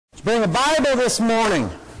Bring a Bible this morning.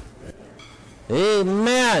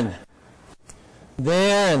 Amen.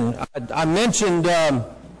 Then I mentioned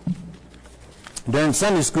during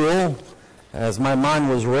Sunday school, as my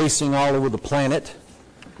mind was racing all over the planet,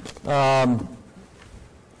 that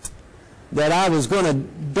I was going to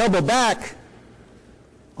double back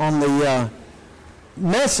on the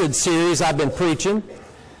message series I've been preaching.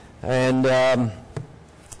 And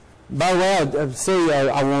by the way, I'd say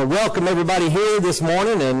I want to welcome everybody here this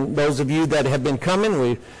morning, and those of you that have been coming,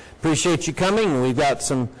 we appreciate you coming. We've got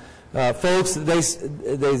some folks, they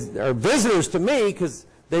are visitors to me because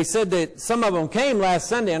they said that some of them came last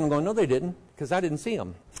Sunday, and I'm going, no, they didn't, because I didn't see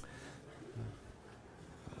them.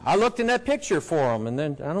 I looked in that picture for them, and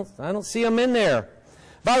then I don't see them in there.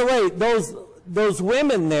 By the way, those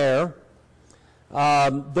women there,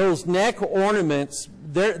 those neck ornaments,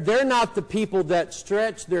 they're not the people that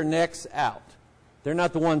stretch their necks out. They're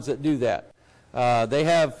not the ones that do that. They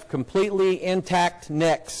have completely intact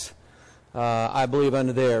necks, I believe,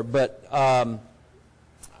 under there. But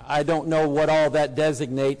I don't know what all that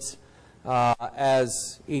designates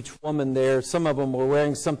as each woman there. Some of them were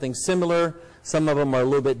wearing something similar. Some of them are a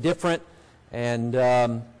little bit different. And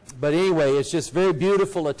but anyway, it's just very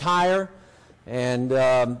beautiful attire. And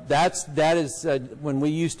that is when we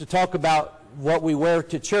used to talk about what we wear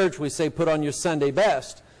to church, we say put on your Sunday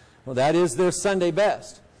best. Well, that is their Sunday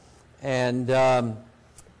best. And to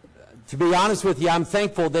be honest with you, I'm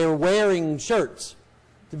thankful they were wearing shirts,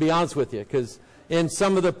 to be honest with you, because in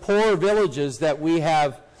some of the poor villages that we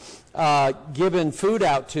have given food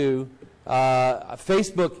out to,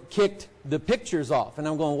 Facebook kicked the pictures off. And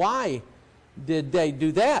I'm going, why did they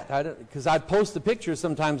do that? Because I post the pictures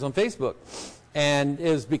sometimes on Facebook. And it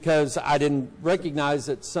was because I didn't recognize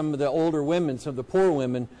that some of the older women, some of the poor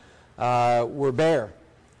women, were bare.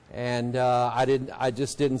 And I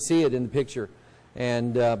just didn't see it in the picture.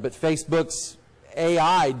 And but Facebook's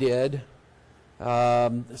AI did.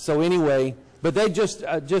 So anyway, but they just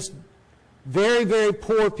very, very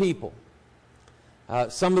poor people.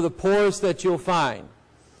 Some of the poorest that you'll find.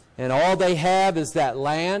 And all they have is that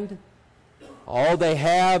land. All they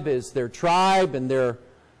have is their tribe and their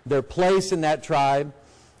place in that tribe.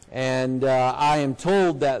 And I am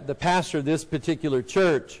told that the pastor of this particular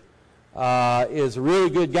church is a really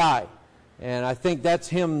good guy. And I think that's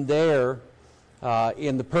him there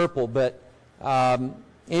in the purple. But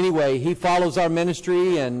anyway, he follows our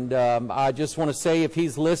ministry. And I just want to say, if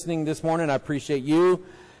he's listening this morning, I appreciate you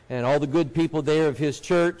and all the good people there of his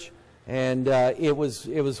church. And it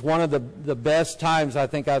was one of the best times I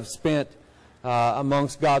think I've spent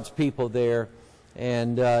amongst God's people there.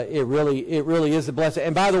 And it really is a blessing.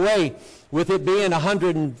 And by the way, with it being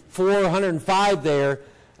 104, 105 there,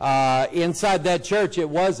 inside that church, it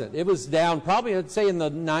wasn't. It was down probably, I'd say, in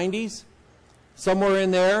the 90s, somewhere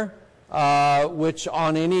in there, which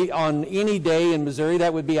on any day in Missouri,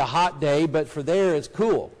 that would be a hot day. But for there, it's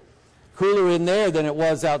cool. Cooler in there than it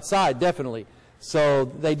was outside, definitely. So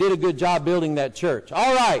they did a good job building that church.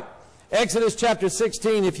 All right, Exodus chapter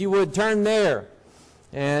 16, if you would turn there.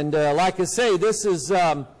 And like I say, this is,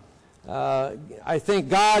 I think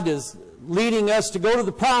God is leading us to go to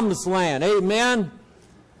the promised land. Amen?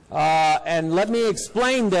 And let me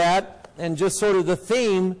explain that and just sort of the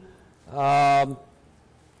theme that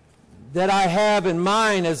I have in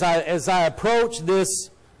mind as I approach this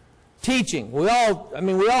teaching. We all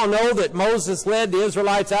know that Moses led the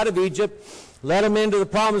Israelites out of Egypt, led them into the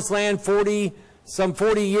promised land some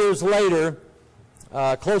 40 years later,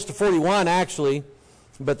 close to 41 actually.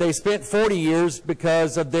 But they spent 40 years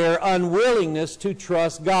because of their unwillingness to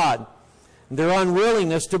trust God. Their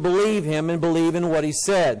unwillingness to believe Him and believe in what He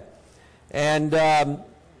said. And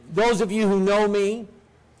those of you who know me,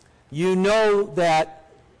 you know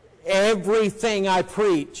that everything I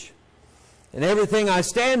preach and everything I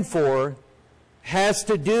stand for has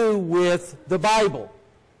to do with the Bible.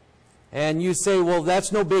 And you say, well,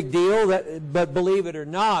 that's no big deal. But believe it or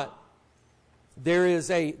not, there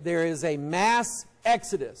is a mass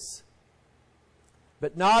exodus,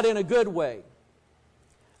 but not in a good way,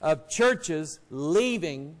 of churches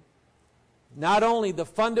leaving not only the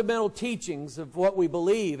fundamental teachings of what we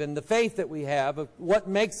believe and the faith that we have, of what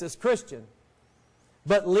makes us Christian,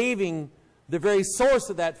 but leaving the very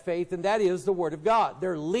source of that faith, and that is the Word of God.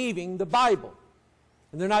 They're leaving the Bible.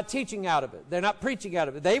 And they're not teaching out of it. They're not preaching out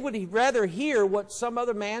of it. They would rather hear what some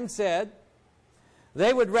other man said.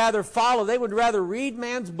 They would rather follow. They would rather read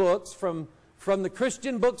man's books from the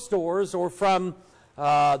Christian bookstores or from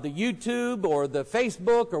the YouTube or the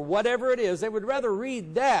Facebook or whatever it is. They would rather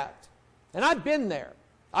read that. And I've been there.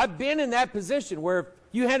 I've been in that position where if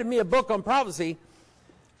you handed me a book on prophecy,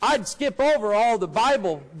 I'd skip over all the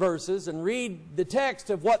Bible verses and read the text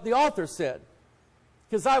of what the author said.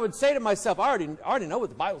 Because I would say to myself, I already know what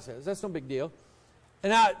the Bible says. That's no big deal.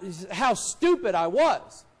 And how stupid I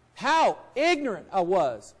was. How ignorant I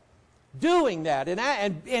was doing that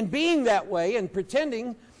and being that way and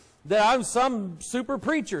pretending that I'm some super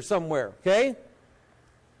preacher somewhere, okay?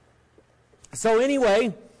 So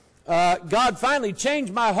anyway, God finally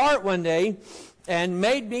changed my heart one day and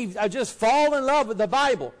made me just fall in love with the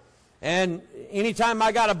Bible. And anytime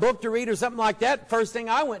I got a book to read or something like that, first thing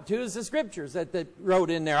I went to is the scriptures that they wrote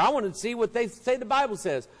in there. I wanted to see what they say the Bible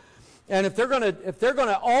says. And if they're going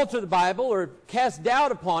to alter the Bible or cast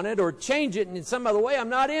doubt upon it or change it in some other way, I'm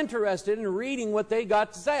not interested in reading what they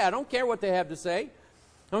got to say. I don't care what they have to say.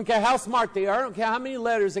 I don't care how smart they are. I don't care how many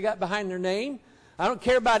letters they got behind their name. I don't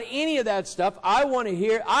care about any of that stuff.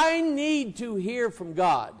 I need to hear from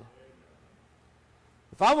God.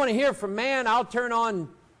 If I want to hear from man, I'll turn on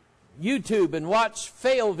YouTube and watch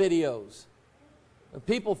fail videos of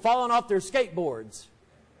people falling off their skateboards.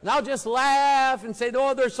 And I'll just laugh and say,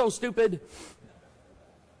 oh, they're so stupid.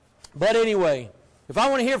 But anyway, if I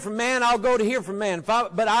want to hear from man, I'll go to hear from man.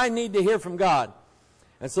 But I need to hear from God.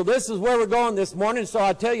 And so this is where we're going this morning. So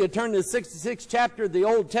I tell you, turn to the 66th chapter of the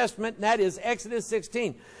Old Testament, and that is Exodus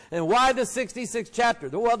 16. And why the 66th chapter?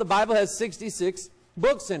 Well, the Bible has 66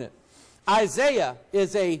 books in it. Isaiah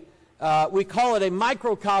is we call it a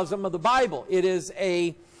microcosm of the Bible.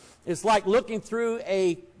 It's like looking through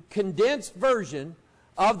a condensed version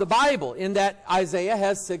of the Bible, in that Isaiah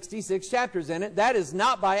has 66 chapters in it. That is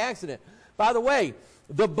not by accident. By the way,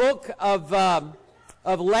 the book of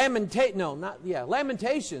Lamentations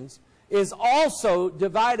is also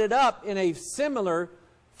divided up in a similar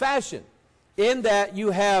fashion, in that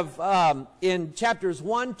you have in chapters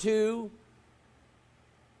 1, 2,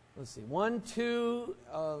 let's see, 1, 2,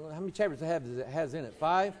 how many chapters it has in it?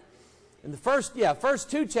 5? In the first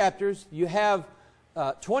 2 chapters, you have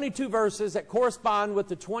 22 verses that correspond with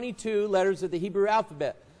the 22 letters of the Hebrew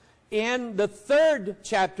alphabet. In the 3rd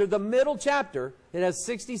chapter, the middle chapter, it has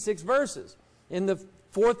 66 verses. In the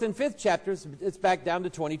 4th and 5th chapters, it's back down to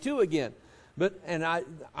 22 again. And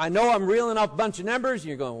I know I'm reeling off a bunch of numbers, and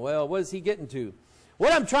you're going, well, what is he getting to?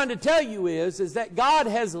 What I'm trying to tell you is that God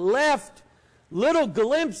has left little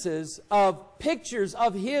glimpses of pictures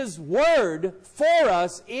of His Word for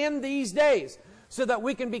us in these days, so that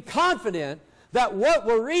we can be confident that what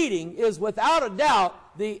we're reading is without a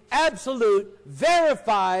doubt the absolute,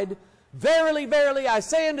 verified, verily, verily, I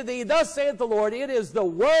say unto thee, thus saith the Lord, it is the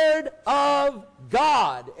Word of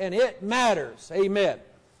God, and it matters. Amen.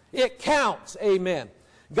 It counts. Amen.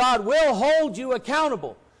 God will hold you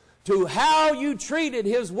accountable to how you treated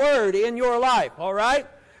His Word in your life. All right?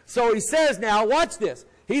 So He says now, watch this.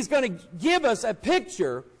 He's going to give us a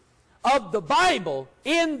picture of the Bible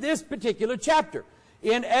in this particular chapter.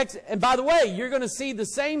 And by the way, you're going to see the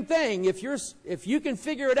same thing if you can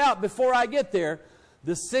figure it out before I get there.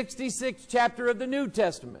 The 66th chapter of the New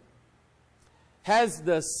Testament has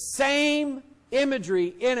the same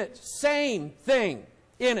imagery in it, same thing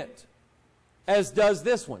in it, as does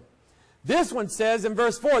this one. This one says in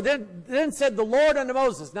verse 4, Then said the Lord unto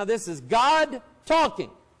Moses. Now this is God talking.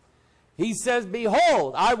 He says,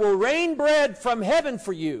 Behold, I will rain bread from heaven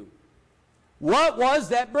for you. What was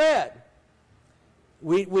that bread?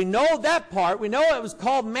 We know that part. We know it was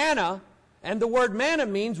called manna, and the word manna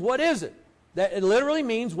means, what is it? That it literally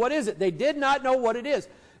means, what is it? They did not know what it is.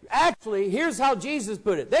 Actually, here's how Jesus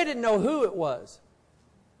put it. They didn't know who it was.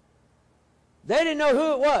 They didn't know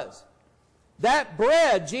who it was. That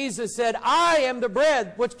bread, Jesus said, I am the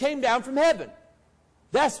bread which came down from heaven.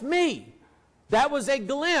 That's me. That was a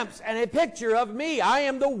glimpse and a picture of me. I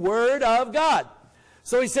am the Word of God.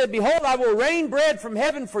 So He said, Behold, I will rain bread from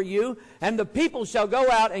heaven for you, and the people shall go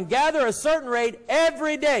out and gather a certain rate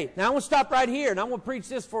every day. Now, I'm going to stop right here, and I'm going to preach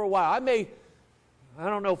this for a while. I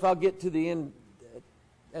don't know if I'll get to the end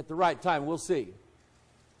at the right time. We'll see.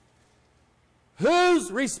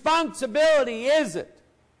 Whose responsibility is it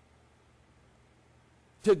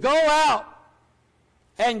to go out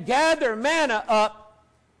and gather manna up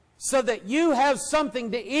so that you have something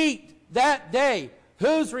to eat that day?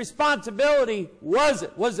 Whose responsibility was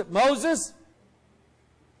it? Was it Moses?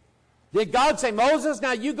 Did God say, Moses,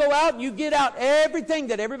 now you go out and you get out everything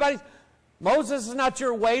that everybody's... Moses is not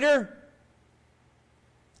your waiter.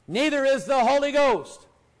 Neither is the Holy Ghost.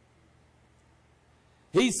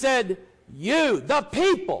 He said, you, the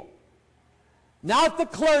people, not the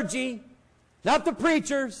clergy, not the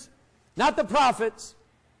preachers, not the prophets,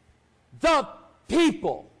 the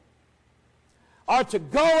people are to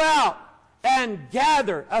go out and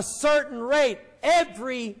gather a certain rate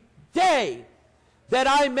every day, that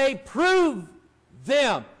I may prove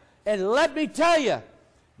them. And let me tell you,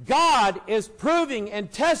 God is proving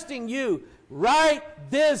and testing you right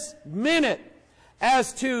this minute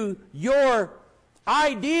as to your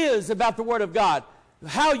ideas about the Word of God,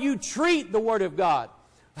 how you treat the Word of God,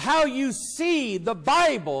 how you see the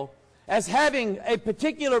Bible as having a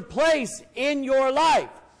particular place in your life.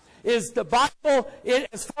 Is the Bible,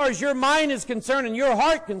 as far as your mind is concerned and your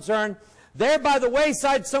heart concerned, there by the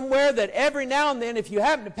wayside somewhere that every now and then, if you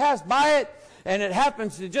happen to pass by it and it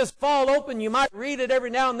happens to just fall open, you might read it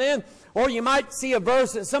every now and then, or you might see a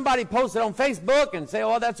verse that somebody posted on Facebook and say,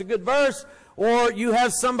 oh, that's a good verse. Or you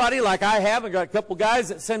have somebody like I have. I've got a couple guys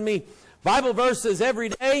that send me Bible verses every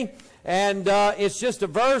day, and it's just a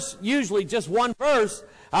verse, usually just one verse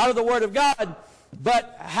out of the Word of God.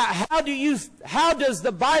 But how does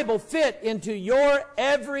the Bible fit into your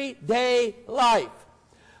everyday life?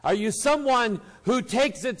 Are you someone who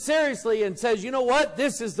takes it seriously and says, you know what,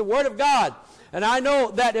 this is the Word of God, and I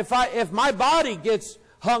know that if my body gets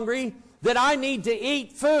hungry, that I need to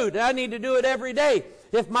eat food, and I need to do it every day.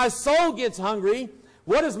 If my soul gets hungry,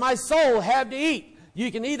 what does my soul have to eat?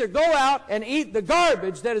 You can either go out and eat the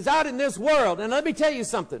garbage that is out in this world. And let me tell you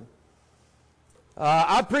something.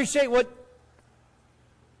 I appreciate what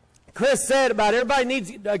Chris said about everybody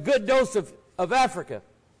needs a good dose of Africa.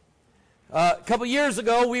 A couple years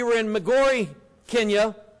ago, we were in Migori,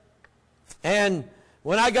 Kenya, and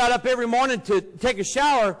when I got up every morning to take a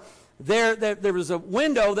shower, there was a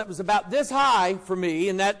window that was about this high for me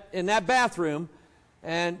in that bathroom,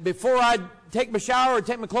 and before I'd take my shower or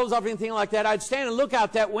take my clothes off or anything like that, I'd stand and look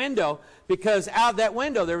out that window, because out that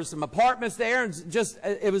window there was some apartments there, and just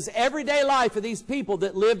it was everyday life of these people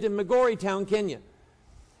that lived in Migori town, Kenya.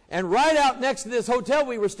 And right out next to this hotel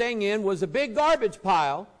we were staying in was a big garbage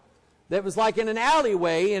pile that was like in an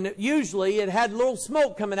alleyway, and usually it had little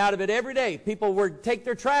smoke coming out of it every day. People would take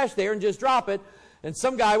their trash there and just drop it, and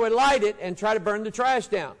some guy would light it and try to burn the trash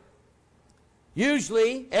down.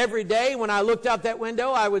 Usually, every day when I looked out that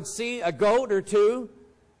window, I would see a goat or two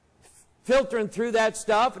filtering through that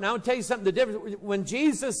stuff. And I would tell you something, the difference, when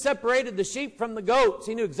Jesus separated the sheep from the goats,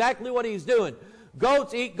 he knew exactly what he was doing.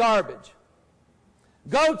 Goats eat garbage.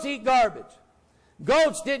 Goats eat garbage.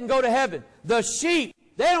 Goats didn't go to heaven. The sheep,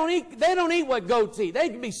 they don't eat what goats eat. They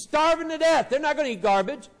can be starving to death. They're not going to eat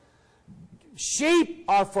garbage. Sheep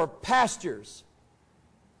are for pastures.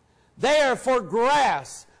 They are for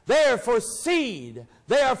grass. They are for seed.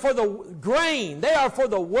 They are for the grain. They are for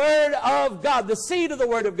the Word of God. The seed of the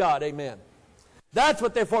Word of God. Amen. That's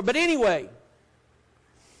what they're for. But anyway,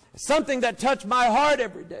 something that touched my heart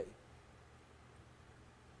every day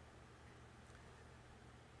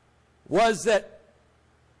was that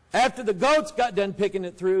after the goats got done picking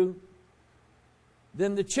it through,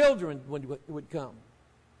 then the children would come.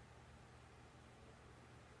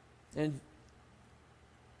 And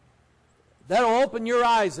that'll open your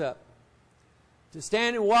eyes up to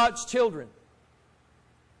stand and watch children.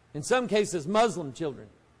 In some cases, Muslim children,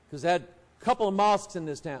 because they had a couple of mosques in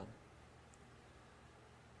this town.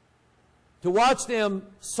 To watch them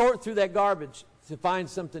sort through that garbage to find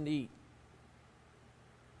something to eat.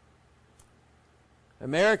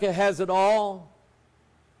 America has it all.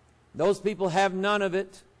 Those people have none of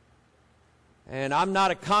it. And I'm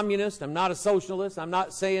not a communist. I'm not a socialist. I'm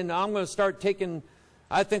not saying I'm going to start taking...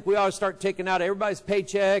 I think we ought to start taking out everybody's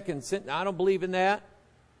paycheck and I don't believe in that.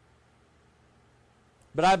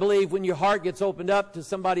 But I believe when your heart gets opened up to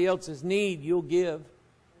somebody else's need, you'll give.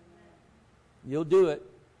 You'll do it.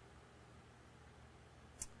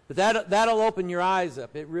 But that'll open your eyes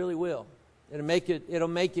up. It really will. It'll make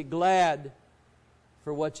you glad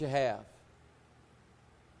for what you have.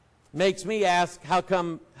 Makes me ask, how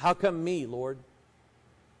come me, Lord?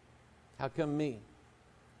 How come me?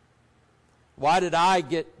 Why did I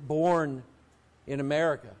get born in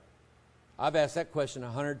America? I've asked that question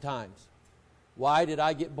 100 times. Why did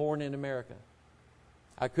I get born in America?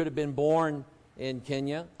 I could have been born in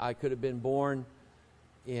Kenya. I could have been born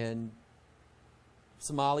in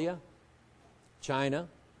Somalia, China,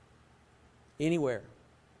 anywhere,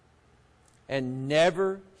 and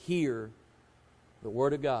never hear the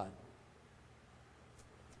Word of God.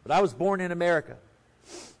 But I was born in America.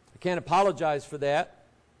 I can't apologize for that,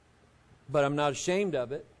 but I'm not ashamed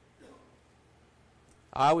of it.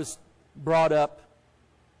 I was brought up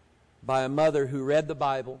by a mother who read the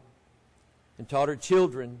Bible and taught her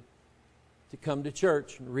children to come to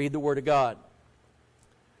church and read the Word of God.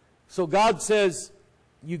 So God says,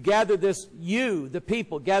 you gather this, the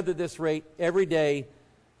people, gather this rate every day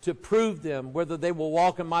to prove them whether they will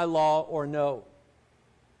walk in my law or no.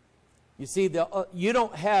 You see, you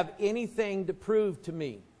don't have anything to prove to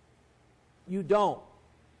me. You don't.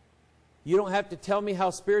 You don't have to tell me how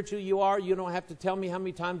spiritual you are. You don't have to tell me how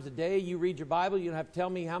many times a day you read your Bible. You don't have to tell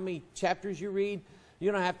me how many chapters you read.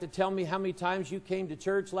 You don't have to tell me how many times you came to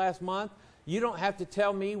church last month. You don't have to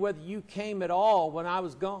tell me whether you came at all when I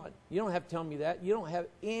was gone. You don't have to tell me that. You don't have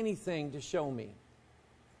anything to show me.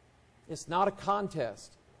 It's not a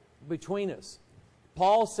contest between us.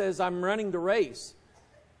 Paul says, I'm running the race.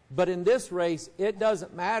 But in this race, it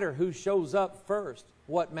doesn't matter who shows up first.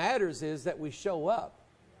 What matters is that we show up.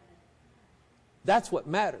 That's what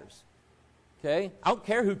matters. Okay? I don't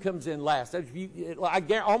care who comes in last. I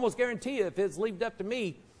almost guarantee you, if it's left up to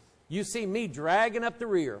me, you see me dragging up the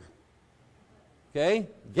rear. Okay?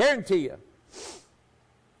 Guarantee you.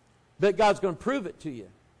 But God's going to prove it to you.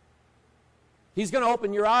 He's going to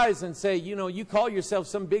open your eyes and say, you know, you call yourself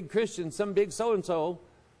some big Christian, some big so-and-so.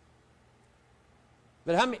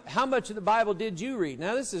 But how much of the Bible did you read?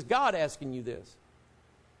 Now, this is God asking you this.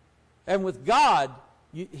 And with God,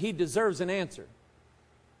 He deserves an answer.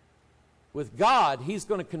 With God, He's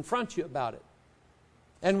going to confront you about it.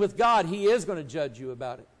 And with God, He is going to judge you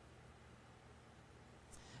about it.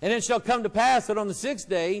 And it shall come to pass that on the 6th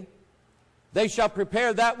day, they shall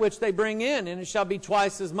prepare that which they bring in, and it shall be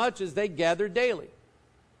twice as much as they gather daily.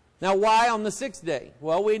 Now, why on the 6th day?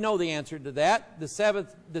 Well, we know the answer to that. The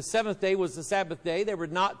seventh day was the Sabbath day. They were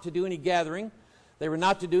not to do any gathering. They were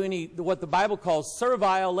not to do any, what the Bible calls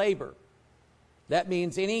servile labor. That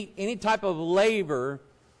means any type of labor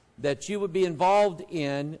that you would be involved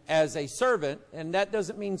in as a servant, and that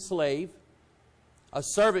doesn't mean slave. A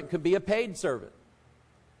servant could be a paid servant.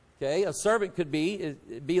 Okay, a servant could be,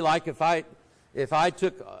 it'd be like if I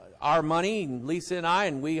took our money, and Lisa and I,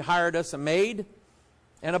 and we hired us a maid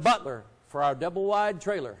and a butler for our double-wide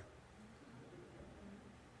trailer.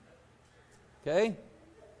 Okay?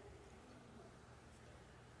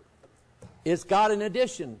 It's got an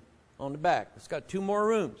addition on the back. It's got 2 more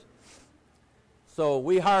rooms. So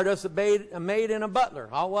we hired us a maid and a butler.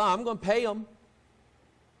 Oh, well, I'm going to pay them.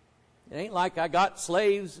 It ain't like I got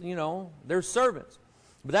slaves, you know. They're servants.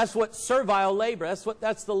 But that's what servile labor,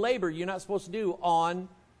 that's the labor you're not supposed to do on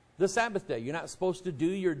the Sabbath day. You're not supposed to do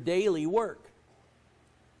your daily work.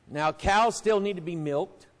 Now, cows still need to be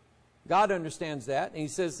milked. God understands that. And He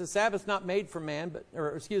says the Sabbath's not made for man,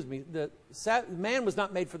 man was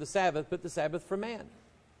not made for the Sabbath, but the Sabbath for man.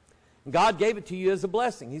 And God gave it to you as a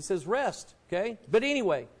blessing. He says rest, okay? But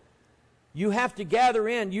anyway, you have to gather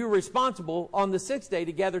in. You're responsible on the 6th day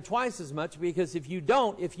to gather twice as much, because if you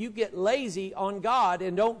don't, if you get lazy on God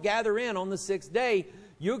and don't gather in on the 6th day,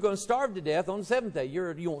 you're going to starve to death on the 7th day.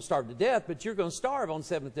 You won't starve to death, but you're going to starve on the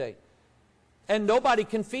 7th day. And nobody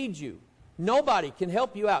can feed you. Nobody can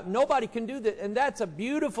help you out. Nobody can do that. And that's a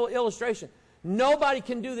beautiful illustration. Nobody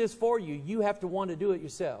can do this for you. You have to want to do it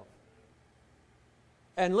yourself.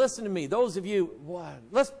 And listen to me, those of you,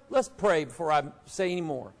 let's pray before I say any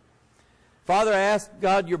more. Father, I ask,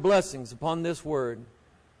 God, your blessings upon this word.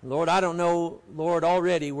 Lord, I don't know, Lord,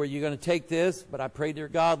 already where you're going to take this, but I pray, dear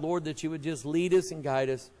God, Lord, that you would just lead us and guide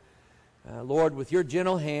us, Lord, with your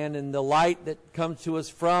gentle hand and the light that comes to us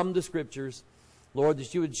from the Scriptures. Lord,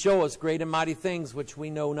 that you would show us great and mighty things which we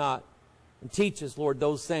know not. And teach us, Lord,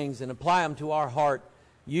 those things and apply them to our heart.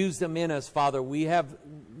 Use them in us, Father. We have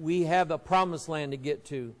a promised land to get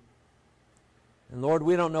to. And Lord,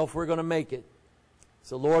 we don't know if we're going to make it.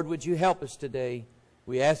 So, Lord, would you help us today?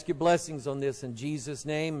 We ask your blessings on this in Jesus'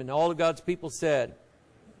 name. And all of God's people said,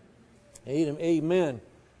 amen.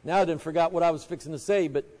 Now I done forgot what I was fixing to say.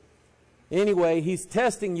 But anyway, He's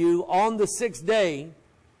testing you on the 6th day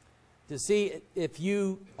to see if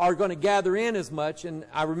you are going to gather in as much. And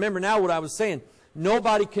I remember now what I was saying.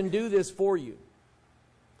 Nobody can do this for you.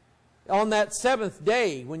 On that 7th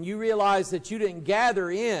day, when you realize that you didn't gather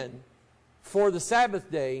in for the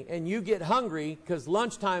Sabbath day, and you get hungry because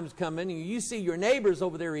lunchtime's coming, and you see your neighbors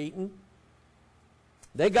over there eating.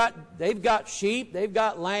 They've got sheep, they've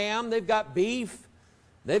got lamb, they've got beef,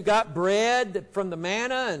 they've got bread from the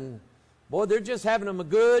manna, and boy, they're just having them a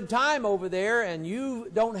good time over there, and you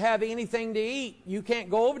don't have anything to eat. You can't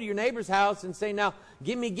go over to your neighbor's house and say, now,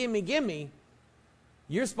 give me, give me, give me.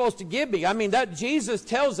 You're supposed to give me. I mean, that Jesus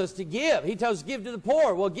tells us to give. He tells us to give to the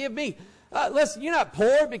poor. Well, give me. Listen, you're not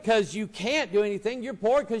poor because you can't do anything. You're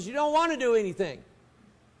poor because you don't want to do anything.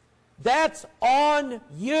 That's on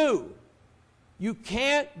you. You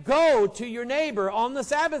can't go to your neighbor on the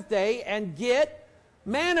Sabbath day and get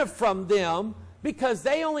manna from them because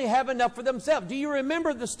they only have enough for themselves. Do you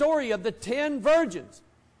remember the story of the 10 virgins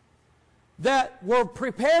that were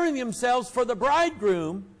preparing themselves for the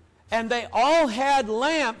bridegroom, and they all had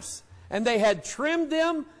lamps, and they had trimmed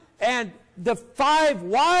them, and the 5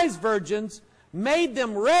 wise virgins made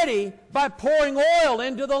them ready by pouring oil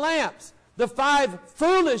into the lamps. The 5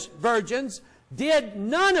 foolish virgins did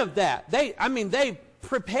none of that. They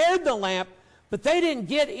prepared the lamp, but they didn't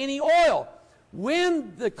get any oil.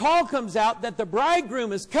 When the call comes out that the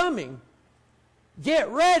bridegroom is coming, get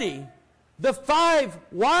ready, the 5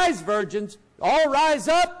 wise virgins all rise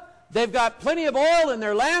up. They've got plenty of oil in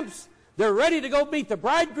their lamps. They're ready to go meet the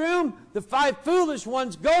bridegroom. The 5 foolish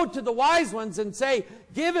ones go to the wise ones and say,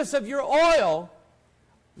 give us of your oil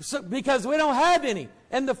because we don't have any.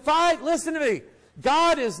 And the 5, listen to me,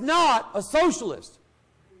 God is not a socialist.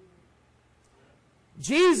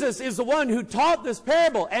 Jesus is the one who taught this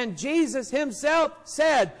parable, and Jesus himself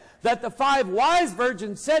said that the 5 wise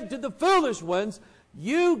virgins said to the foolish ones,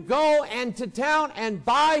 you go into town and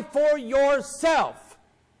buy for yourself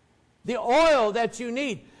the oil that you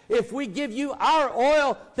need. If we give you our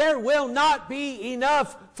oil, there will not be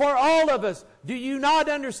enough for all of us. Do you not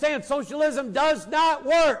understand? Socialism does not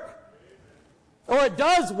work. Or it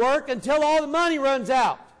does work until all the money runs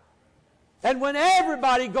out. And when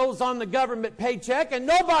everybody goes on the government paycheck and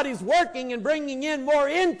nobody's working and bringing in more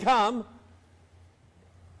income,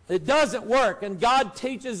 it doesn't work. And God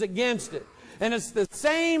teaches against it. And it's the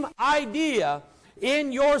same idea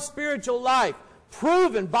in your spiritual life,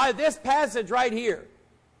 proven by this passage right here.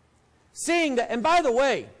 Seeing that, and by the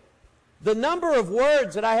way, the number of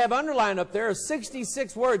words that I have underlined up there is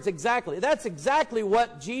 66 words exactly. That's exactly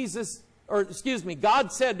what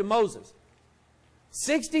God said to Moses.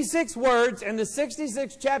 66 words in the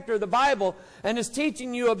 66th chapter of the Bible, and is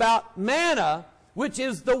teaching you about manna, which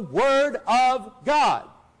is the Word of God.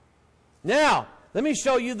 Now, let me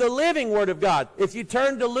show you the living Word of God. If you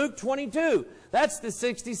turn to Luke 22, that's the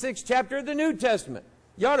 66th chapter of the New Testament.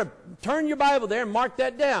 You ought to turn your Bible there and mark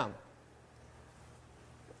that down.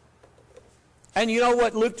 And you know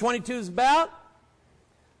what Luke 22 is about?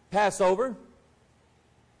 Passover.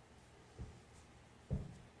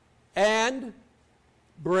 And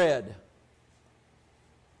bread.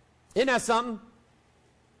 Isn't that something?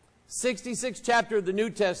 66th chapter of the New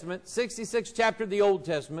Testament, 66th chapter of the Old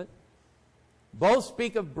Testament. Both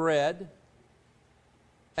speak of bread.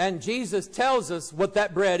 And Jesus tells us what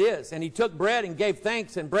that bread is. And he took bread and gave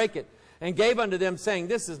thanks and brake it, and gave unto them, saying,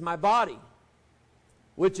 this is my body,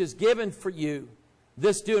 which is given for you.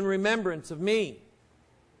 This do in remembrance of me.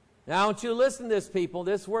 Now I want you to listen to this, people.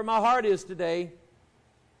 This is where my heart is today.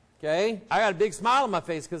 Okay? I got a big smile on my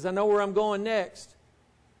face because I know where I'm going next.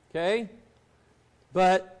 Okay?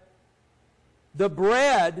 But the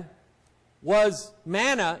bread was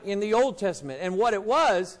manna in the Old Testament. And what it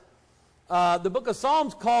was, the book of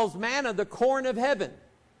Psalms calls manna the corn of heaven.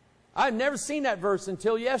 I've never seen that verse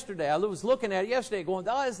until yesterday. I was looking at it yesterday going,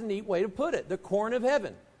 oh, that's a neat way to put it. The corn of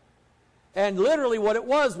heaven. And literally what it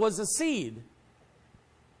was a seed.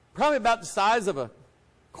 Probably about the size of a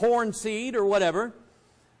corn seed or whatever.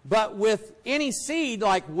 But with any seed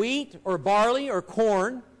like wheat or barley or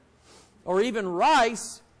corn or even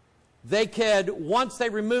rice, they could, once they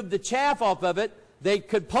removed the chaff off of it, they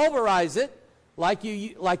could pulverize it like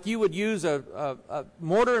you would use a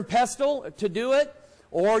mortar and pestle to do it,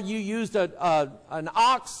 or you used an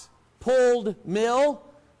ox-pulled mill.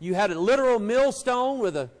 You had a literal millstone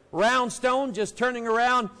with a round stone just turning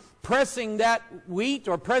around, pressing that wheat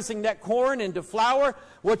or pressing that corn into flour.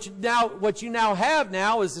 What you now have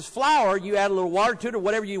is this flour. You add a little water to it or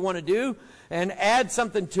whatever you want to do, and add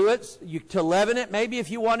something to it to leaven it. Maybe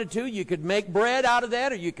if you wanted to, you could make bread out of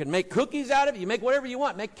that, or you could make cookies out of it. You make whatever you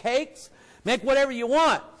want. Make cakes. Make whatever you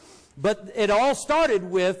want. But it all started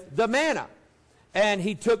with the manna. And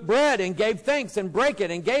he took bread and gave thanks and brake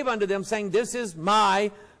it and gave unto them, saying, this is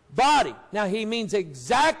my body. Now he means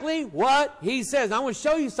exactly what he says. And I want to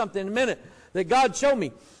show you something in a minute that God showed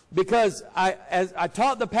me. Because as I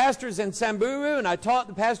taught the pastors in Samburu and I taught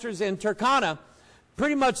the pastors in Turkana,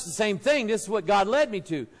 pretty much the same thing. This is what God led me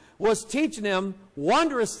to, was teaching them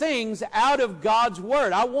wondrous things out of God's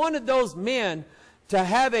Word. I wanted those men to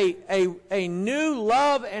have a new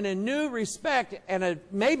love and a new respect and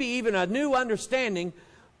maybe even a new understanding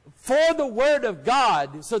for the Word of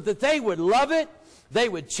God, so that they would love it, they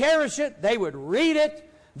would cherish it, they would read it,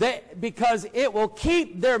 because it will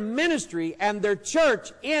keep their ministry and their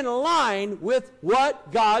church in line with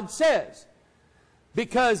what God says.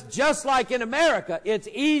 Because just like in America, it's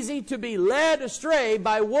easy to be led astray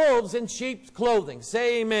by wolves in sheep's clothing.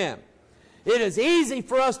 Say amen. It is easy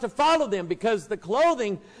for us to follow them because the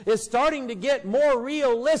clothing is starting to get more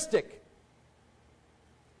realistic.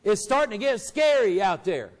 It's starting to get scary out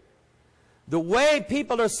there. The way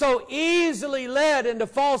people are so easily led into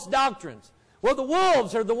false doctrines. Well, the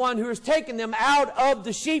wolves are the one who is taking them out of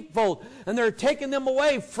the sheepfold. And they're taking them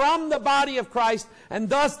away from the body of Christ. And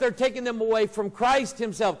thus they're taking them away from Christ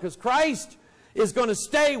himself. Because Christ is going to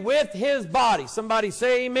stay with his body. Somebody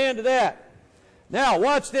say amen to that. Now,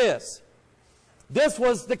 watch this. This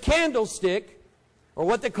was the candlestick, or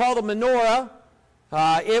what they call the menorah.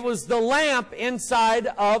 It was the lamp inside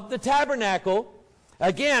of the tabernacle.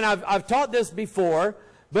 Again, I've taught this before.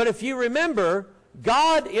 But if you remember,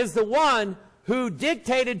 God is the one who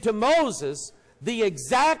dictated to Moses the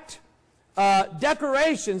exact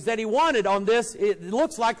decorations that he wanted on this. It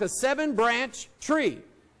looks like a 7-branch tree.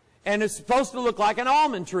 And it's supposed to look like an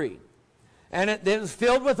almond tree. And it was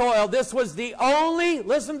filled with oil. This was the only,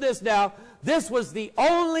 listen to this now, this was the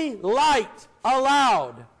only light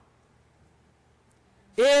allowed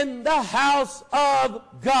in the house of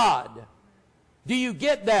God. Do you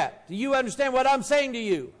get that? Do you understand what I'm saying to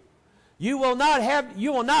you? You will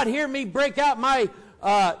not hear me break out my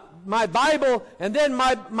Bible and then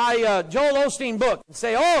my Joel Osteen book and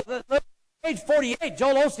say, oh, page 48,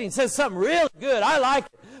 Joel Osteen says something really good. I like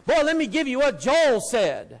it. Boy, let me give you what Joel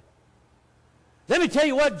said. Let me tell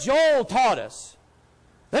you what Joel taught us.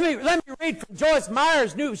 Let me read from Joyce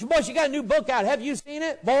Meyer's new, boy, she got a new book out. Have you seen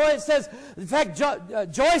it? Boy, it says, in fact,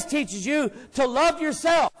 Joyce teaches you to love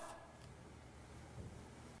yourself.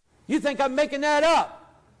 You think I'm making that up?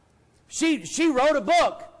 She wrote a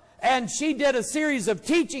book, and she did a series of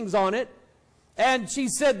teachings on it, and she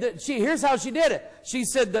said that here's how she did it. She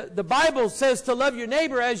said that the Bible says to love your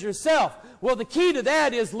neighbor as yourself. Well, the key to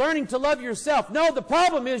that is learning to love yourself. No, the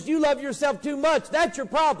problem is you love yourself too much. That's your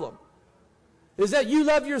problem. Is that you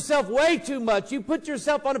love yourself way too much. You put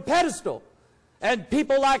yourself on a pedestal. And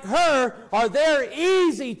people like her are there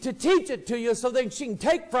easy to teach it to you so that she can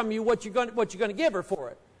take from you what you're going to give her for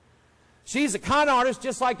it. She's a con artist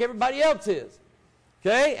just like everybody else is.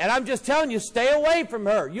 Okay? And I'm just telling you, stay away from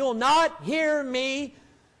her. You'll not hear me.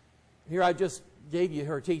 Here, I just gave you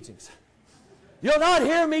her teachings. You'll not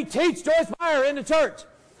hear me teach Joyce Meyer in the church.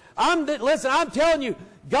 Listen, I'm telling you,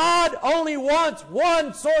 God only wants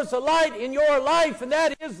one source of light in your life, and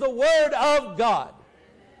that is the Word of God.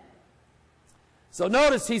 So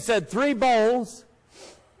notice he said 3 bowls,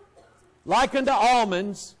 like unto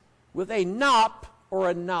almonds, with a knop or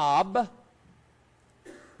a knob.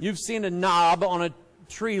 You've seen a knob on a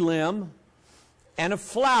tree limb, and a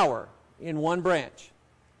flower in one branch.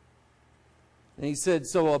 And he said,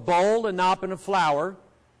 so a bowl, a knob, and a flower,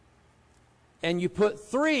 and you put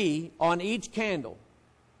 3 on each candle.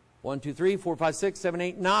 1, 2, 3, 4, 5, 6, 7,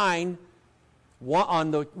 8, 9.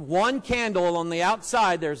 On the one candle on the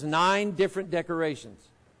outside, there's 9 different decorations.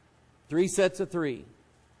 3 sets of 3.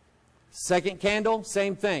 Second candle,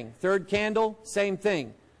 same thing. Third candle, same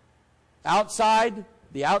thing. Outside,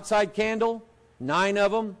 the outside candle, 9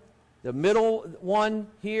 of them. The middle one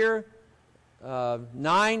here,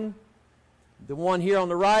 9. The one here on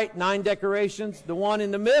the right, 9 decorations. The one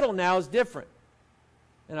in the middle now is different.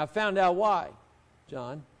 And I found out why,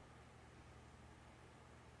 John.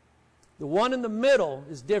 The one in the middle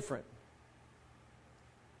is different.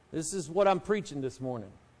 This is what I'm preaching this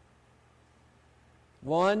morning.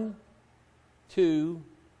 1, 2,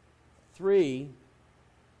 3,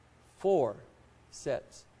 4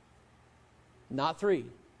 sets. Not 3.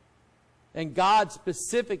 And God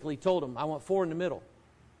specifically told him, I want 4 in the middle.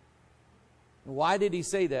 And why did he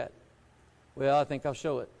say that? Well, I think I'll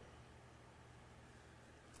show it.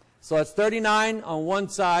 So that's 39 on one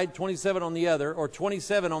side, 27 on the other, or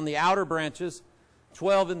 27 on the outer branches,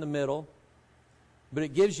 12 in the middle. But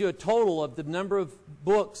it gives you a total of the number of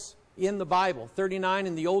books in the Bible. 39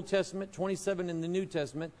 in the Old Testament, 27 in the New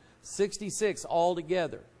Testament, 66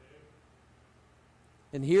 altogether.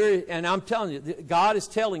 And here, and I'm telling you, God is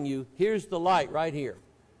telling you, here's the light right here.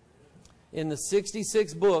 In the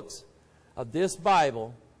 66 books of this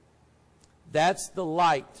Bible, that's the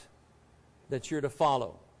light that you're to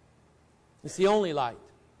follow. It's the only light.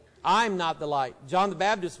 I'm not the light. John the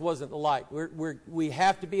Baptist wasn't the light. We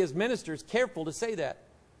have to be, as ministers, careful to say that.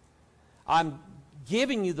 I'm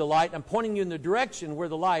giving you the light. I'm pointing you in the direction where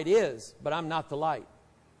the light is, but I'm not the light.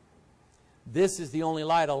 This is the only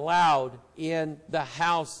light allowed in the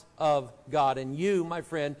house of God. And you, my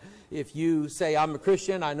friend, if you say, I'm a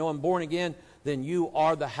Christian, I know I'm born again, then you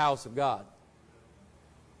are the house of God.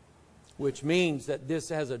 Which means that this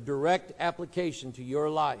has a direct application to your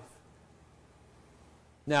life.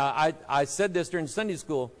 Now, I said this during Sunday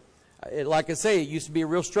school. Like I say, it used to be a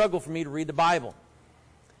real struggle for me to read the Bible.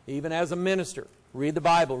 Even as a minister. Read the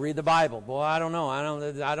Bible, read the Bible. Boy, I don't know.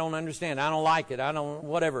 I don't understand. I don't like it. I don't,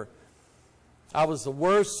 whatever. I was the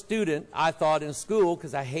worst student, I thought, in school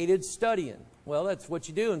because I hated studying. Well, that's what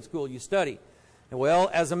you do in school. You study. Well,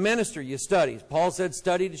 as a minister, you study. Paul said,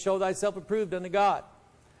 study to show thyself approved unto God.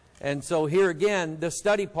 And so here again, the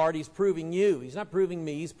study part, he's proving you. He's not proving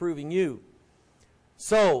me, he's proving you.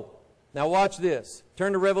 So, now watch this.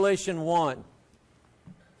 Turn to Revelation 1.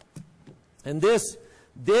 And this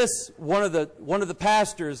one of the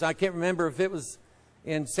pastors, I can't remember if it was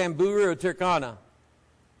in Samburu or Turkana,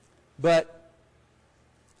 but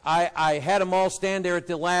I had them all stand there at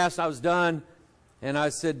the last. I was done, and I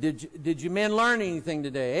said, did you men learn anything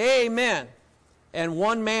today? Amen. And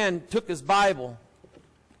one man took his Bible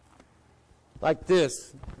like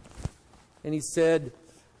this, and he said,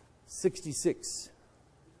 66.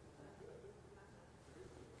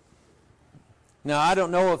 Now, I don't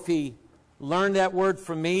know if he learned that word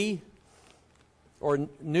from me or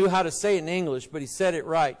knew how to say it in English, but he said it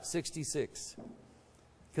right, 66.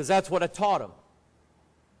 Because that's what I taught him.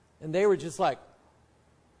 And they were just like,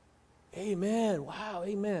 amen, wow,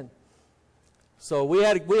 amen. So we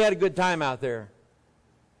had a good time out there.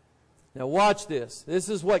 Now watch this. This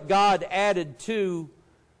is what God added to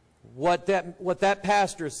what that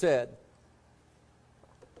pastor said.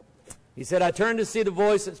 He said, I turned to see the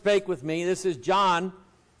voice that spake with me. This is John.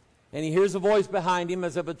 And he hears a voice behind him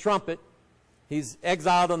as of a trumpet. He's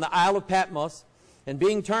exiled on the Isle of Patmos. And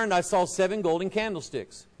being turned, I saw 7 golden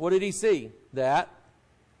candlesticks. What did he see? That.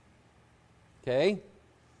 Okay.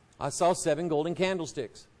 I saw 7 golden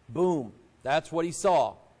candlesticks. Boom. That's what he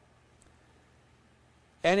saw.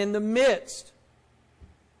 And in the midst,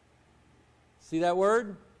 see that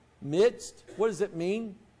word? Midst. What does it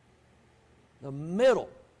mean? The middle.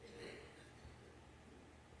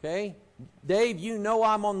 Okay? Dave, you know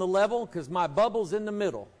I'm on the level because my bubble's in the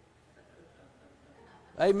middle.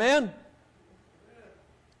 Amen?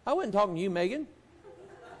 I wasn't talking to you, Megan.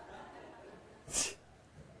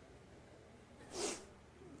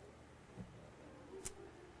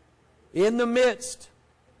 In the midst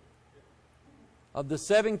of the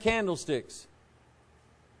 7 candlesticks.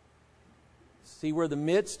 See where the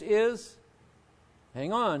midst is?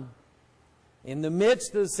 Hang on. In the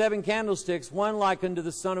midst of the 7 candlesticks, one like unto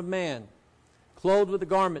the Son of Man, clothed with a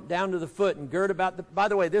garment down to the foot, and girt about the... By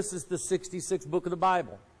the way, this is the 66th book of the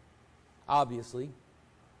Bible, obviously.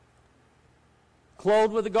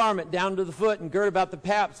 Clothed with a garment down to the foot, and girt about the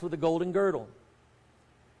paps with a golden girdle.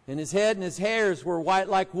 And his head and his hairs were white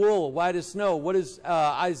like wool, white as snow. What does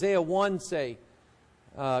Isaiah 1 say?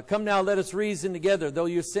 Come now, let us reason together. Though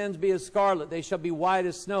your sins be as scarlet, they shall be white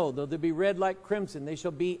as snow. Though they be red like crimson, they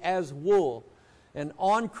shall be as wool. And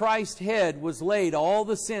on Christ's head was laid all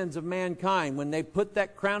the sins of mankind. When they put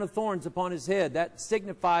that crown of thorns upon his head, that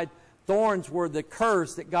signified thorns were the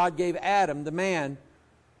curse that God gave Adam, the man,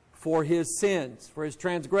 for his sins, for his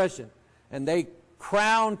transgression. And they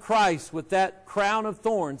crowned Christ with that crown of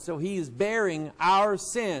thorns. So he is bearing our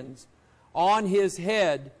sins on his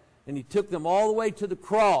head. And he took them all the way to the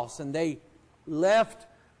cross. And they left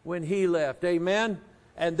when he left. Amen?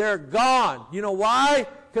 And they're gone. You know why?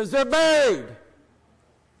 Because they're buried.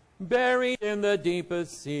 Buried in the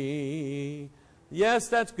deepest sea. Yes,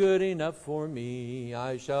 that's good enough for me.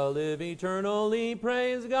 I shall live eternally.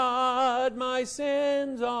 Praise God. My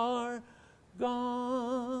sins are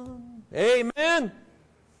gone. Amen.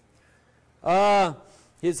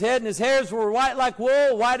 His head and his hairs were white like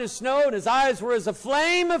wool, white as snow, and his eyes were as a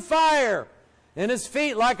flame of fire, and his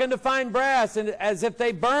feet like unto fine brass, and as if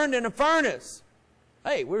they burned in a furnace.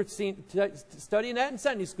 Hey, we're studying that in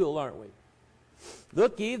Sunday school, aren't we?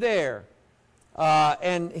 Look ye there.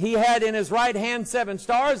 And he had in his right hand 7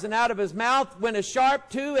 stars, and out of his mouth went a sharp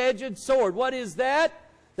 2-edged sword. What is that?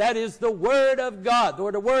 That is the Word of God.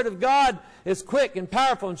 The Word of God is quick and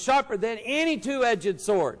powerful and sharper than any 2-edged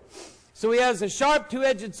sword. So he has a sharp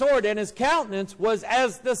 2-edged sword, and his countenance was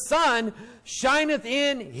as the sun shineth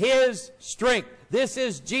in his strength. This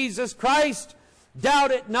is Jesus Christ.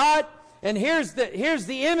 Doubt it not. And here's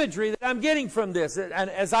the imagery that I'm getting from this, and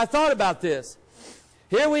as I thought about this.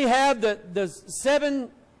 Here we have the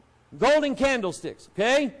 7 golden candlesticks,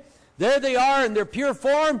 okay? There they are in their pure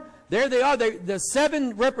form. There they are. The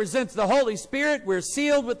 7 represents the Holy Spirit. We're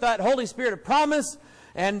sealed with that Holy Spirit of promise.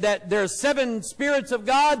 And that there are 7 spirits of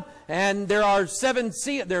God. And there are 7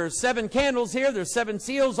 candles here. There's 7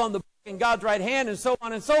 seals on the book in God's right hand, and so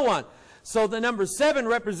on and so on. So the number 7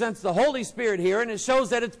 represents the Holy Spirit here. And it shows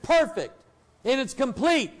that it's perfect. And it's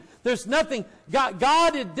complete. There's nothing, God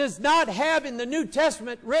does not have in the New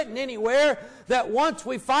Testament written anywhere that once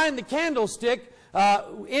we find the candlestick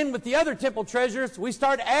in with the other temple treasures, we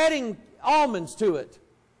start adding almonds to it.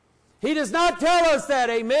 He does not tell us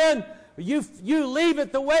that, amen. You leave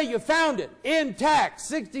it the way you found it, intact,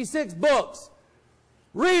 66 books.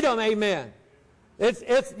 Read them, amen.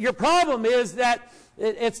 Your problem is that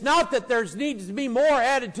it's not that there needs to be more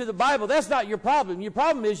added to the Bible. That's not your problem. Your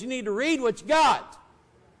problem is you need to read what you got.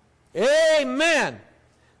 Amen.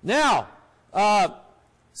 Now,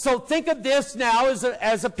 so think of this now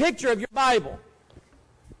as a picture of your Bible.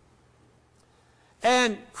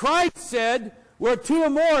 And Christ said, where two or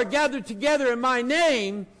more are gathered together in my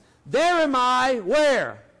name, there am I,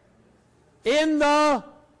 where? In the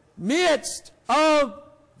midst of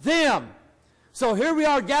them. So here we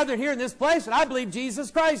are gathered here in this place, and I believe Jesus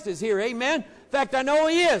Christ is here. Amen. In fact, I know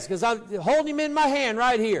He is, because I'm holding Him in my hand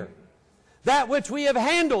right here. That which we have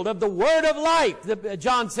handled of the word of life,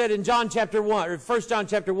 John said in John chapter 1, or 1 John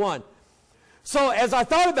chapter 1. So as I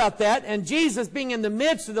thought about that, and Jesus being in the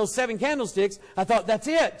midst of those 7 candlesticks, I thought, that's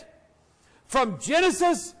it. From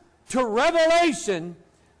Genesis to Revelation,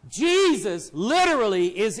 Jesus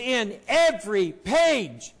literally is in every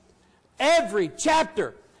page, every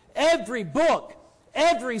chapter, every book,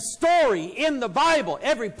 every story in the Bible,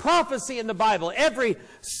 every prophecy in the Bible, every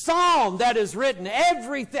psalm that is written,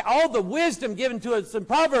 everything, all the wisdom given to us in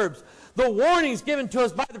Proverbs, the warnings given to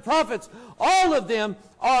us by the prophets, all of them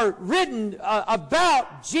are written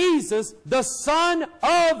about Jesus, the Son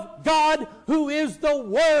of God, who is the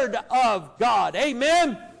Word of God.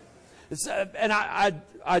 Amen? And I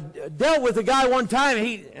dealt with a guy one time.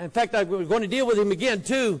 In fact, I was going to deal with him again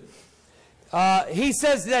too. He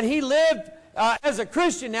says that he lived as a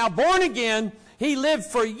Christian, now born again. He lived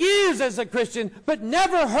for years as a Christian, but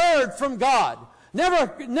never heard from God.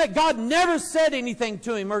 God never said anything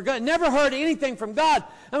to him, or God never heard anything from God.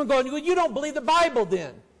 I'm going, well, you don't believe the Bible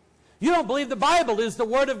then. You don't believe the Bible is the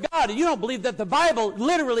Word of God. You don't believe that the Bible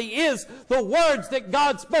literally is the words that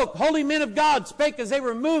God spoke. Holy men of God spake as they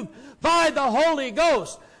were moved by the Holy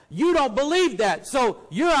Ghost. You don't believe that. So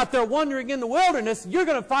you're out there wandering in the wilderness. You're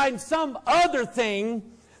going to find some other thing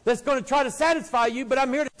that's going to try to satisfy you, but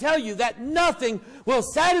I'm here to tell you that nothing will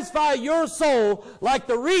satisfy your soul like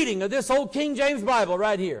the reading of this old King James Bible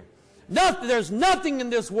right here. There's nothing in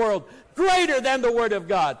this world greater than the Word of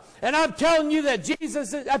God. And I'm telling you that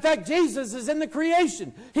Jesus is in the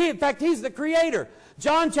creation. In fact, He's the Creator.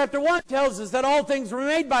 John chapter 1 tells us that all things were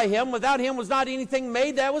made by Him. Without Him was not anything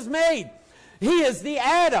made that was made. He is the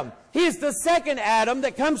Adam. He is the second Adam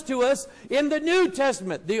that comes to us in the New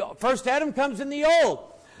Testament. The first Adam comes in the Old.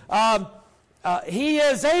 He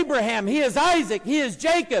is Abraham. He is Isaac. He is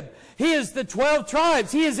Jacob. He is the 12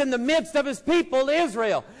 tribes. He is in the midst of His people,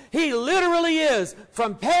 Israel. He literally is,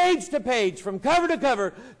 from page to page, from cover to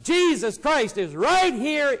cover, Jesus Christ is right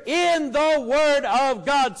here in the Word of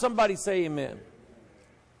God. Somebody say amen.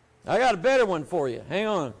 I got a better one for you. Hang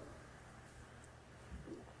on.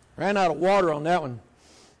 Ran out of water on that one.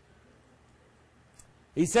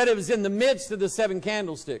 He said it was in the midst of the 7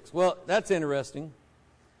 candlesticks. Well, that's interesting,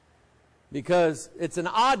 because it's an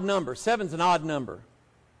odd number. 7's an odd number.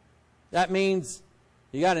 That means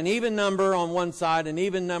you got an even number on one side, an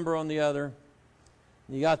even number on the other.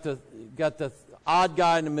 You got the odd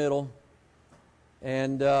guy in the middle.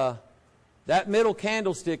 And that middle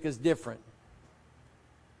candlestick is different.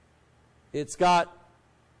 It's got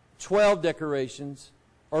 12 decorations,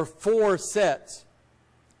 or 4 sets,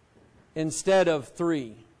 instead of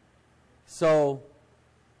 3. So,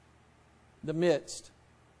 the midst.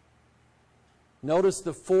 Notice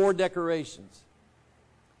the 4 decorations.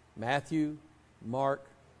 Matthew, Mark,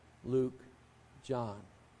 Luke, John.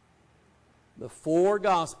 The 4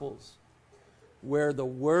 Gospels where the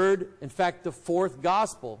Word, in fact, the 4th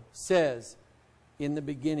Gospel says, in the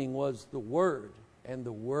beginning was the Word, and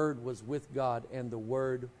the Word was with God, and the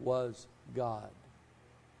Word was God.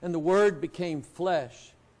 And the Word became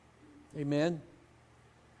flesh. Amen?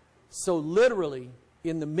 So literally,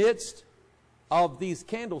 in the midst of these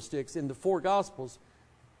candlesticks in the 4 Gospels,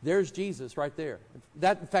 there's Jesus right there.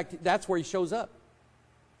 In fact, that's where He shows up.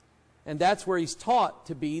 And that's where He's taught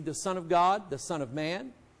to be the Son of God, the Son of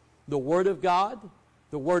Man, the Word of God,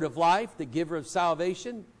 the Word of life, the giver of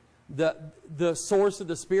salvation, the source of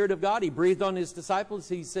the Spirit of God. He breathed on His disciples.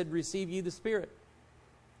 He said, receive ye the Spirit.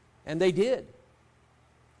 And they did.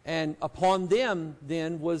 And upon them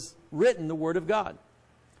then was written the Word of God.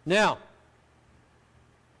 Now,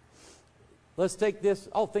 let's take this.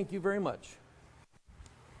 Oh, thank you very much.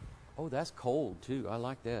 Oh, that's cold too. I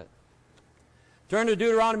like that. Turn to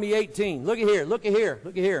Deuteronomy 18. Look at here. Look at here.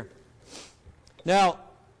 Look at here. Now,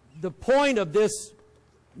 the point of this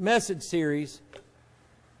message series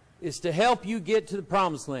is to help you get to the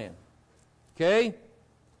promised land. Okay?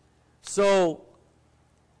 So,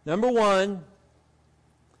 number 1,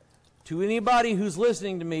 to anybody who's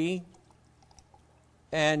listening to me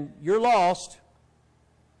and you're lost,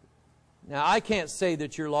 Now, I can't say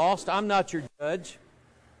that you're lost. I'm not your judge.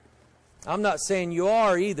 I'm not saying you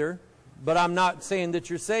are either, but I'm not saying that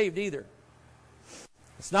you're saved either.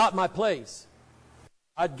 It's not my place.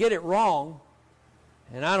 I'd get it wrong,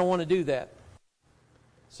 and I don't want to do that.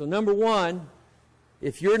 So number one,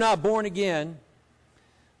 if you're not born again,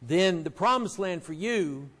 then the promised land for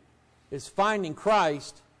you is finding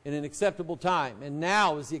Christ in an acceptable time. And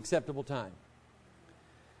now is the acceptable time.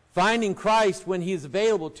 Finding Christ when He is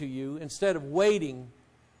available to you instead of waiting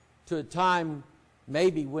to a time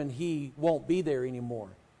maybe when He won't be there anymore.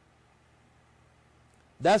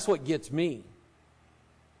 That's what gets me.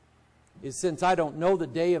 Is since I don't know the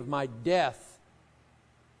day of my death,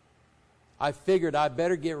 I figured I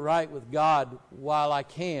better get right with God while I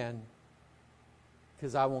can,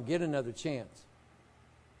 because I won't get another chance.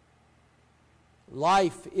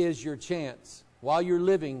 Life is your chance. While you're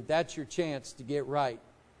living, that's your chance to get right.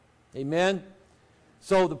 Amen?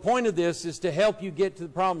 So the point of this is to help you get to the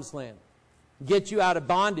promised land. Get you out of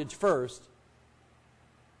bondage first,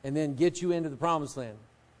 and then get you into the promised land.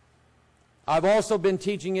 I've also been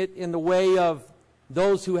teaching it in the way of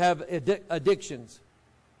those who have addictions.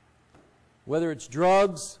 Whether it's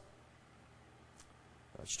drugs,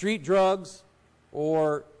 street drugs,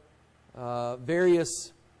 or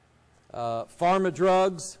various pharma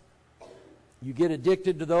drugs. You get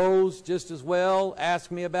addicted to those just as well.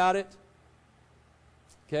 Ask me about it.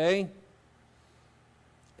 Okay?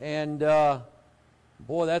 And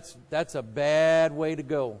boy, that's a bad way to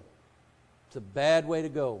go. It's a bad way to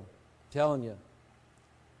go. I'm telling you.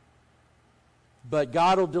 But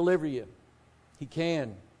God will deliver you. He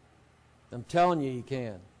can. I'm telling you, He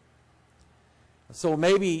can. So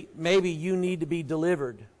maybe you need to be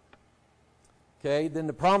delivered. Okay? Then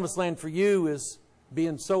the promised land for you is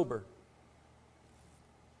being sober.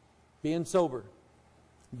 Being sober.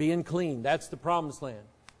 Being clean. That's the promised land.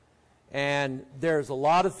 And there's a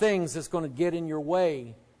lot of things that's going to get in your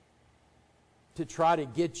way to try to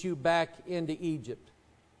get you back into Egypt.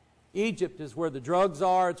 Egypt is where the drugs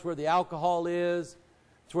are. It's where the alcohol is.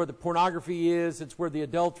 It's where the pornography is. It's where the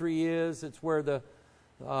adultery is. It's where the,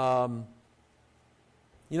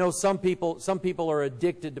 you know, some people are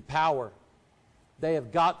addicted to power. They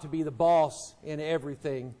have got to be the boss in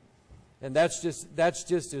everything. And that's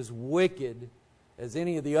just as wicked as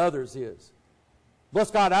any of the others is. Bless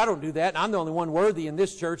God, I don't do that. I'm the only one worthy in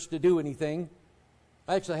this church to do anything.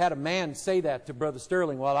 I actually had a man say that to Brother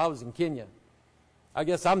Sterling while I was in Kenya. I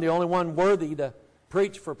guess I'm the only one worthy to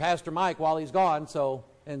preach for Pastor Mike while he's gone. So,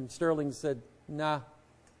 and Sterling said, nah.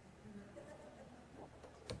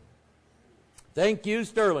 Thank you,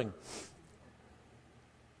 Sterling.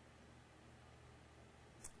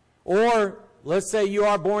 Or, let's say you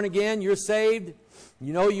are born again, you're saved,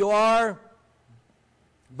 you know you are,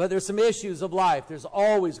 but there's some issues of life. There's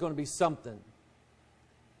always going to be something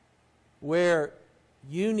where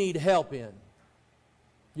you need help in.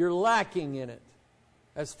 You're lacking in it.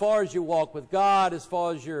 As far as your walk with God, as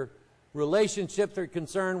far as your relationships are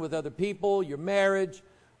concerned with other people, your marriage,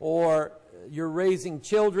 or you're raising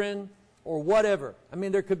children, or whatever. I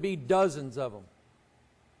mean, there could be dozens of them.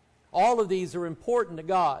 All of these are important to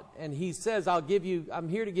God. And He says, I'm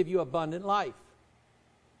here to give you abundant life.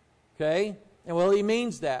 Okay? And well, He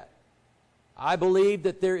means that. I believe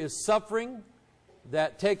that there is suffering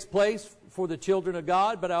that takes place for the children of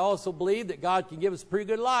God, but I also believe that God can give us a pretty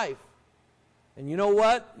good life. And you know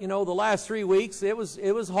what? You know, the last 3 weeks, it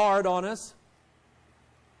was hard on us.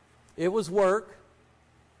 It was work.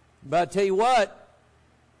 But I tell you what,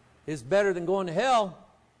 it's better than going to hell.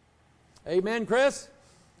 Amen, Chris?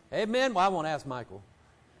 Amen? Well, I won't ask Michael.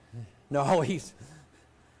 No,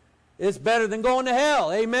 it's better than going to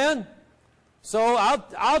hell. Amen? So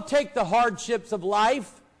I'll take the hardships of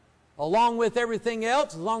life along with everything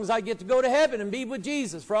else as long as I get to go to heaven and be with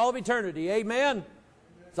Jesus for all of eternity. Amen?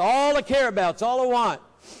 It's all I care about. It's all I want.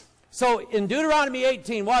 So in Deuteronomy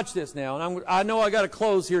 18, watch this now. And I know I got to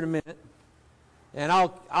close here in a minute. And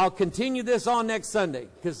I'll continue this on next Sunday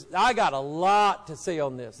because I got a lot to say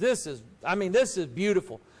on this. This is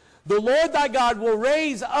beautiful. The Lord thy God will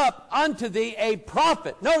raise up unto thee a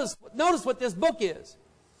prophet. Notice what this book is.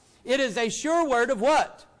 It is a sure word of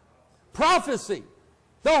what? Prophecy.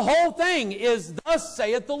 The whole thing is, thus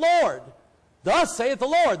saith the Lord. Thus saith the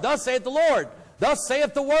Lord. Thus saith the Lord. Thus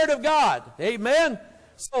saith the word of God. Amen.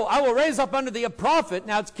 So I will raise up unto thee a prophet.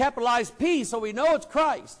 Now it's capitalized P, so we know it's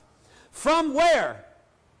Christ. From where?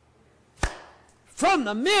 From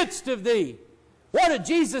the midst of thee. What did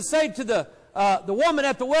Jesus say to the woman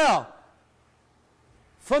at the well?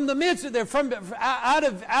 From the midst of there, out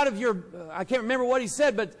of your, I can't remember what He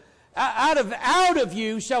said, but out of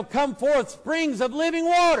you shall come forth springs of living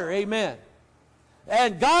water. Amen.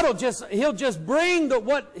 And God He'll just bring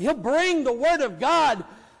He'll bring the Word of God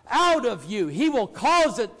out of you. He will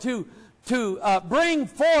cause it to bring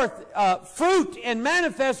forth fruit and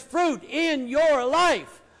manifest fruit in your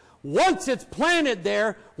life. Once it's planted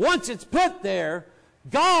there, once it's put there,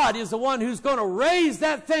 God is the one who's going to raise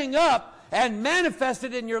that thing up and manifest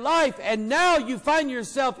it in your life. And now you find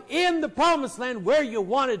yourself in the promised land where you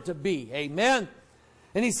wanted to be. Amen.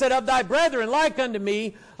 And he said, of thy brethren like unto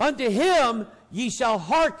me, unto him ye shall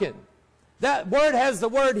hearken. That word has the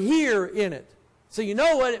word hear in it. So you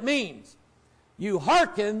know what it means. You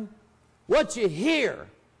hearken what you hear.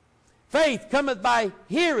 Faith cometh by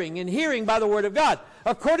hearing, and hearing by the word of God.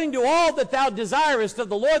 According to all that thou desirest of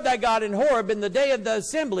the Lord thy God in Horeb in the day of the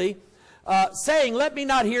assembly, saying, let me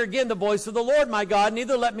not hear again the voice of the Lord my God,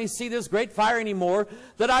 neither let me see this great fire anymore,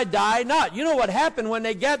 that I die not. You know what happened when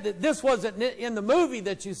they gathered? This wasn't in the movie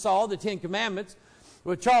that you saw, the Ten Commandments,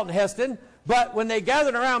 with Charlton Heston. But when they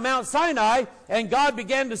gathered around Mount Sinai and God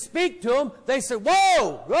began to speak to them, they said,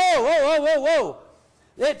 whoa, whoa, whoa, whoa, whoa, whoa.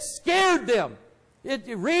 It scared them.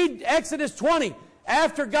 Read Exodus 20.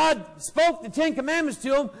 After God spoke the Ten Commandments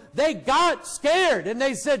to them, they got scared. And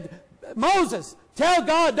they said, Moses, tell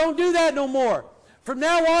God, don't do that no more. From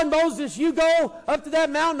now on, Moses, you go up to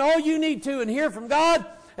that mountain all you need to and hear from God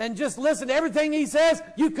and just listen to everything He says.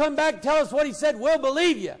 You come back, tell us what He said, we'll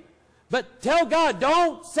believe you. But tell God,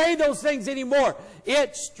 don't say those things anymore.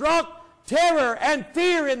 It struck terror and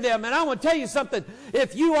fear in them. And I want to tell you something.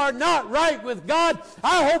 If you are not right with God,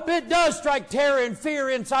 I hope it does strike terror and fear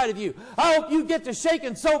inside of you. I hope you get to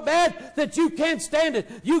shaking so bad that you can't stand it.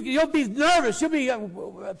 You'll be nervous. You'll be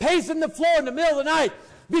pacing the floor in the middle of the night.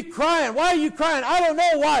 Be crying. Why are you crying? I don't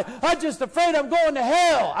know why. I'm just afraid I'm going to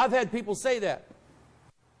hell. I've had people say that.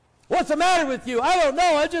 What's the matter with you? I don't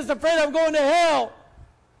know. I'm just afraid I'm going to hell.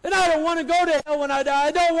 And I don't want to go to hell when I die.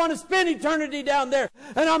 I don't want to spend eternity down there.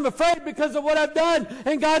 And I'm afraid because of what I've done.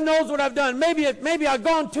 And God knows what I've done. Maybe I've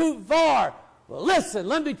gone too far. Well, listen,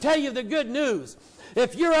 let me tell you the good news.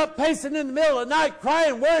 If you're up pacing in the middle of the night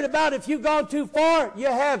crying, worried about if you've gone too far, you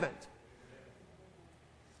haven't.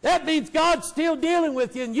 That means God's still dealing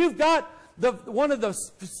with you. And you've got one of the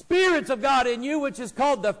spirits of God in you, which is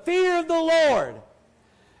called the fear of the Lord.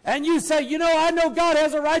 And you say, you know, I know God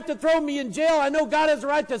has a right to throw me in jail. I know God has a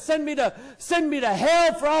right to send me to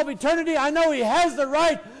hell for all of eternity. I know He has the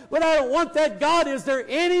right, but I don't want that. God, is there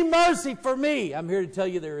any mercy for me? I'm here to tell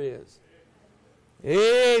you there is.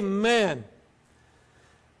 Amen.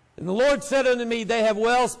 And the Lord said unto me, they have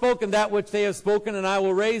well spoken that which they have spoken, and I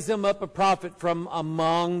will raise them up a prophet from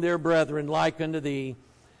among their brethren like unto thee.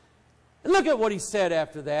 And look at what He said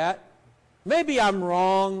after that. Maybe I'm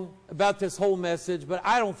wrong about this whole message, but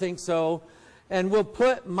I don't think so. And will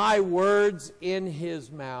put my words in his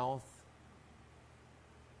mouth.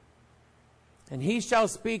 And he shall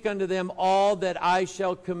speak unto them all that I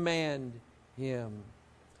shall command him.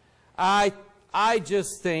 I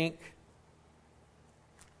just think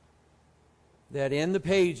that in the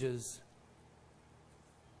pages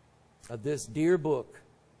of this dear book,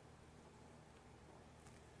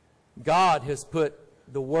 God has put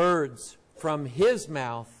the words from His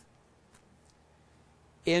mouth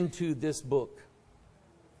into this book.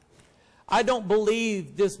 I don't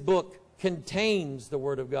believe this book contains the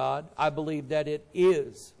Word of God. I believe that it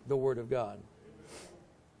is the Word of God.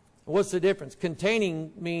 What's the difference?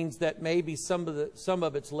 Containing means that maybe some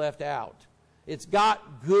of it's left out. It's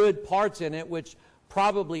got good parts in it, which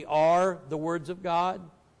probably are the words of God.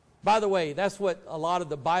 By the way, that's what a lot of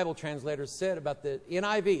the Bible translators said about the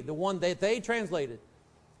NIV, the one that they translated.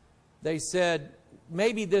 They said,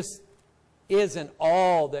 maybe this isn't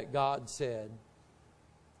all that God said,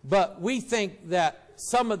 but we think that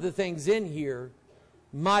some of the things in here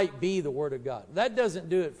might be the Word of God. That doesn't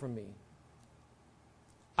do it for me.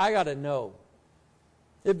 I got to know.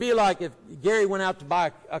 It'd be like if Gary went out to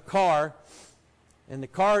buy a car, and the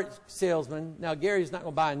car salesman, now Gary's not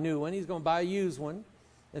going to buy a new one, he's going to buy a used one.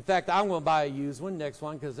 In fact, I'm going to buy a used one, next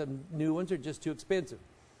one, because the new ones are just too expensive.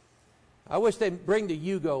 I wish they'd bring the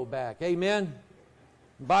Yugo back. Amen?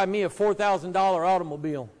 Buy me a $4,000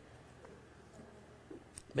 automobile.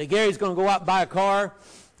 But Gary's going to go out and buy a car,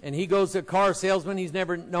 and he goes to a car salesman. He's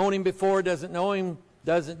never known him before, doesn't know him,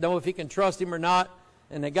 doesn't know if he can trust him or not.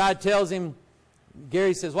 And the guy tells him,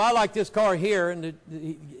 Gary says, well, I like this car here. And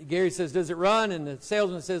Gary says, does it run? And the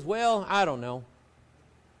salesman says, well, I don't know.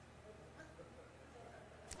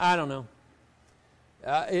 I don't know.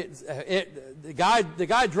 The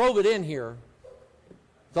guy drove it in here.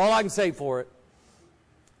 That's all I can say for it.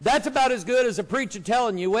 That's about as good as a preacher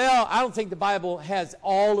telling you, well, I don't think the Bible has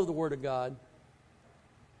all of the Word of God.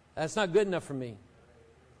 That's not good enough for me.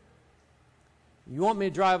 You want me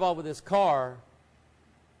to drive off with this car,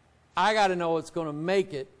 I got to know it's going to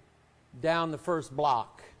make it down the first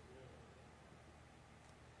block.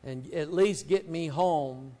 And at least get me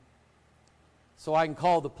home so I can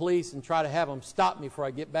call the police and try to have them stop me before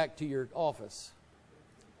I get back to your office.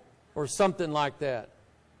 Or something like that.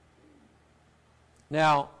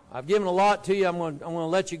 Now, I've given a lot to you. I'm going to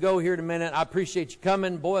let you go here in a minute. I appreciate you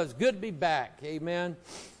coming. Boy, it's good to be back. Amen.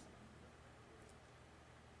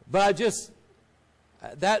 But I just,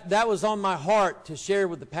 that was on my heart to share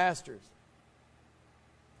with the pastors.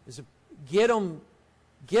 Is to get them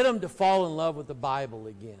to fall in love with the Bible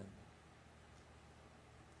again.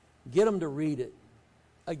 Get them to read it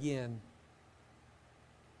again.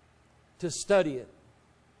 To study it.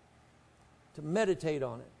 To meditate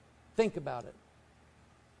on it. Think about it.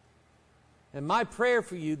 And my prayer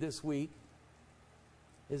for you this week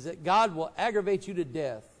is that God will aggravate you to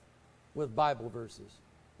death with Bible verses.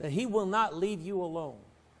 That He will not leave you alone.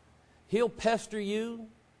 He'll pester you,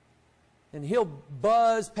 and He'll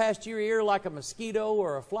buzz past your ear like a mosquito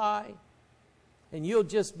or a fly, and you'll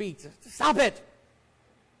just be, stop it!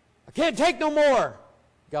 I can't take no more!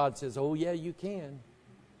 God says, oh yeah, you can.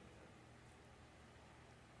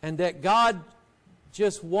 And that God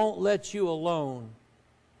just won't let you alone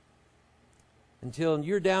until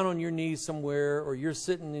you're down on your knees somewhere, or you're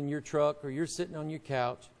sitting in your truck, or you're sitting on your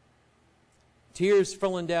couch, tears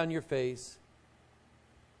falling down your face,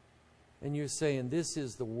 and you're saying, this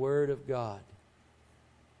is the Word of God.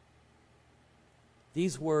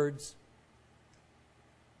 These words,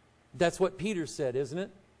 that's what Peter said, isn't it?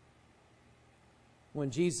 When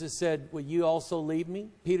Jesus said, will you also leave me?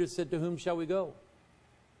 Peter said, to whom shall we go?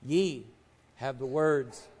 Ye have the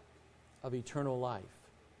words of eternal life.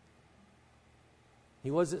 He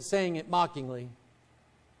wasn't saying it mockingly.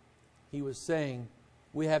 He was saying,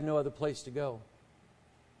 we have no other place to go.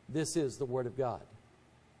 This is the Word of God.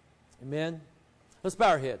 Amen? Let's bow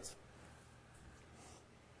our heads.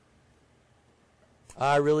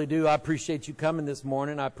 I really do. I appreciate you coming this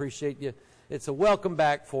morning. I appreciate you. It's a welcome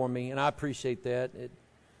back for me, and I appreciate that. It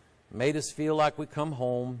made us feel like we come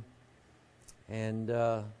home. And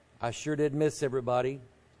I sure did miss everybody.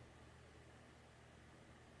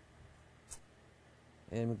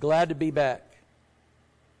 And glad to be back.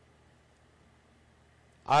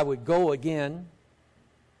 I would go again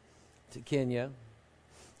to Kenya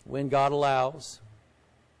when God allows.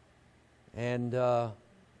 And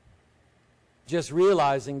just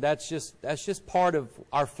realizing that's just part of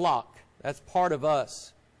our flock. That's part of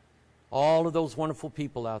us. All of those wonderful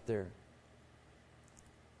people out there.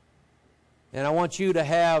 And I want you to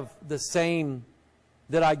have the same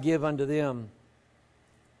that I give unto them,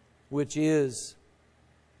 which is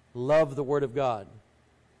love the Word of God.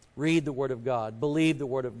 Read the Word of God. Believe the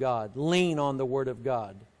Word of God. Lean on the Word of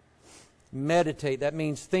God. Meditate. That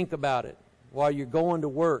means think about it while you're going to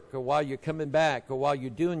work, or while you're coming back, or while you're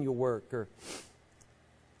doing your work, or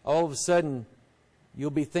all of a sudden you'll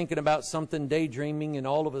be thinking about something, daydreaming, and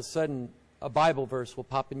all of a sudden a Bible verse will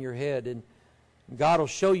pop in your head, and God will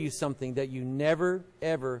show you something that you never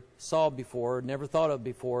ever saw before, or never thought of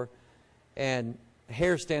before, and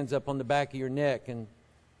hair stands up on the back of your neck, and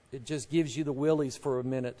it just gives you the willies for a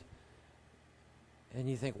minute. And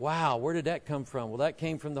you think, wow, where did that come from? Well, that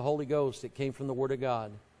came from the Holy Ghost. It came from the Word of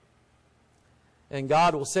God. And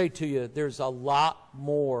God will say to you, there's a lot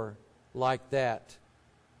more like that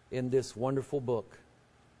in this wonderful book.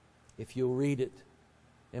 If you'll read it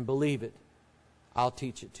and believe it, I'll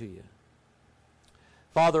teach it to you.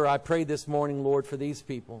 Father, I pray this morning, Lord, for these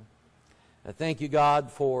people. I thank you,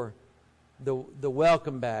 God, for the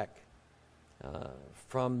welcome back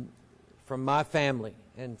from my family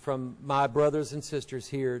and from my brothers and sisters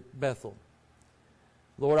here at Bethel.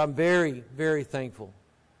 Lord, I'm very, very thankful,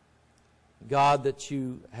 God, that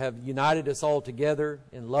you have united us all together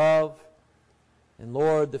in love. And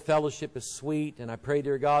Lord, the fellowship is sweet, and I pray,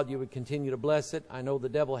 dear God, you would continue to bless it. I know the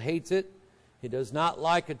devil hates it. He does not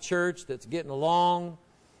like a church that's getting along,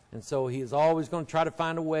 and so he is always going to try to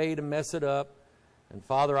find a way to mess it up. And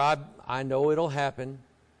Father, I know it'll happen.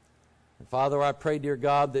 And Father, I pray, dear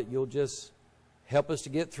God, that you'll just help us to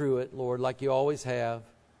get through it, Lord, like you always have.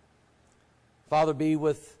 Father, be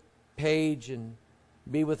with Paige and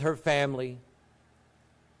be with her family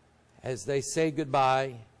as they say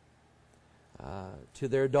goodbye to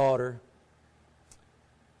their daughter.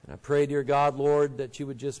 And I pray, dear God, Lord, that you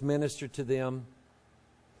would just minister to them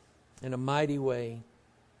in a mighty way.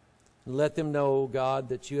 And let them know, God,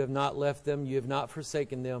 that you have not left them, you have not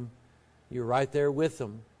forsaken them. You're right there with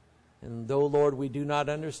them. And though, Lord, we do not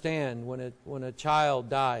understand when a child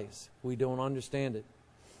dies, we don't understand it.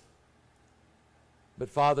 But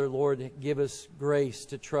Father, Lord, give us grace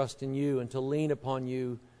to trust in you and to lean upon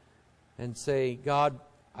you and say, God,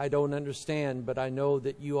 I don't understand, but I know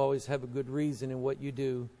that you always have a good reason in what you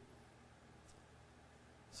do.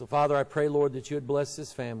 So, Father, I pray, Lord, that you would bless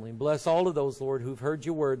this family. Bless all of those, Lord, who've heard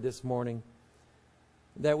your word this morning,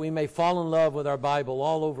 that we may fall in love with our Bible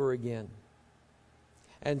all over again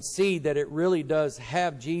and see that it really does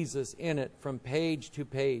have Jesus in it from page to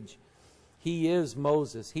page. He is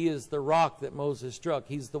Moses. He is the rock that Moses struck.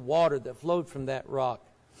 He's the water that flowed from that rock.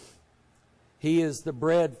 He is the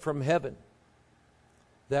bread from heaven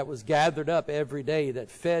that was gathered up every day that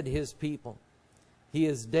fed his people. He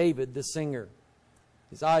is David the singer.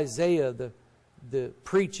 He's Isaiah the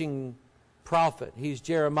preaching prophet. He's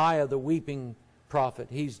Jeremiah the weeping prophet.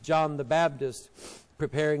 He's John the Baptist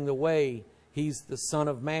preparing the way. He's the Son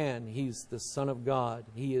of Man. He's the Son of God.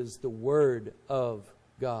 He is the Word of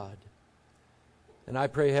God. And I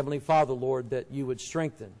pray, Heavenly Father, Lord, that you would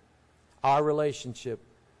strengthen our relationship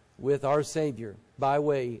with our Savior by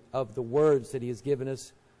way of the words that he has given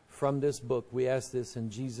us from this book. We ask this in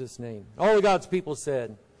Jesus' name. All of God's people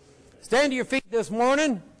said, stand to your feet this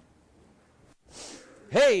morning.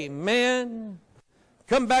 Amen.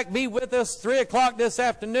 Come back, be with us 3 o'clock this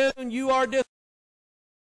afternoon. You are dismissed.